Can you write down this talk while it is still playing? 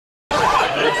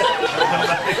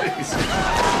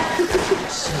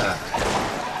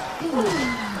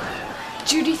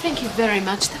Judy, thank you very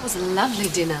much. That was a lovely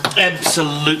dinner.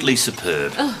 Absolutely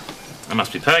superb. Oh. I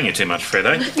must be paying you too much,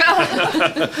 Fredo.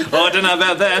 Oh, I don't know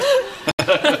about that.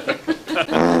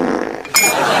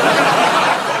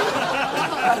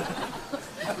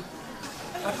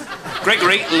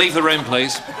 Gregory, leave the room,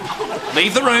 please.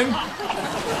 Leave the room.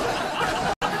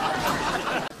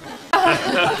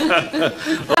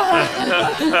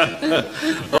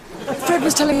 Fred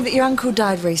was telling me that your uncle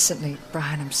died recently.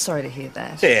 Brian, I'm sorry to hear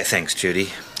that. Yeah, thanks, Judy.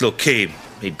 Look, he'd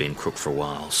been crook for a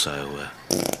while, so...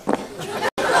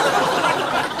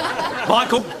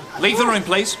 Michael, leave the room,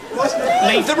 please.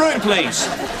 Leave the room, please.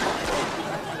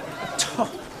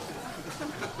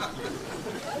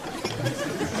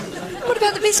 What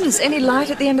about the business? Any light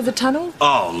at the end of the tunnel?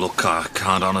 Oh, look, I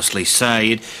can't honestly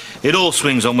say. It all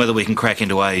swings on whether we can crack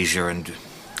into Asia, and,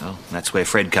 well, that's where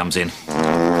Fred comes in.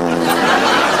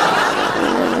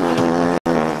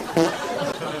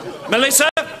 Melissa,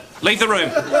 leave the room.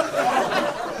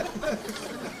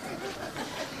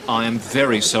 I am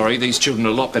very sorry. These children are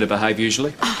a lot better behaved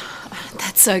usually. Oh,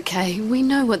 that's okay. We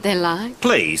know what they're like.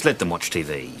 Please, let them watch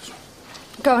TV.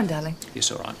 Go on, darling.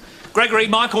 Yes, all right. Gregory,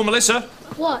 Michael, Melissa.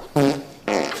 What?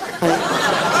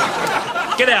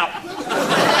 Get out.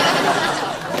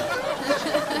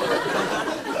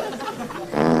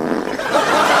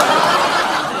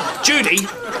 Judy.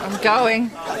 I'm going.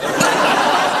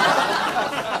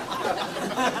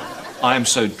 I am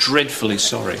so dreadfully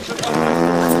sorry.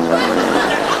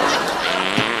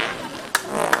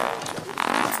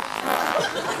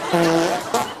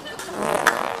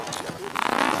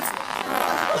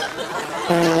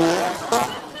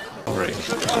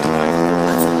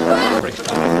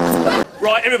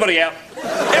 Right, everybody out.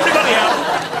 Everybody out.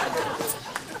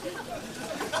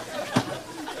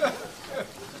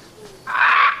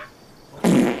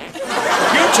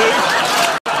 You two.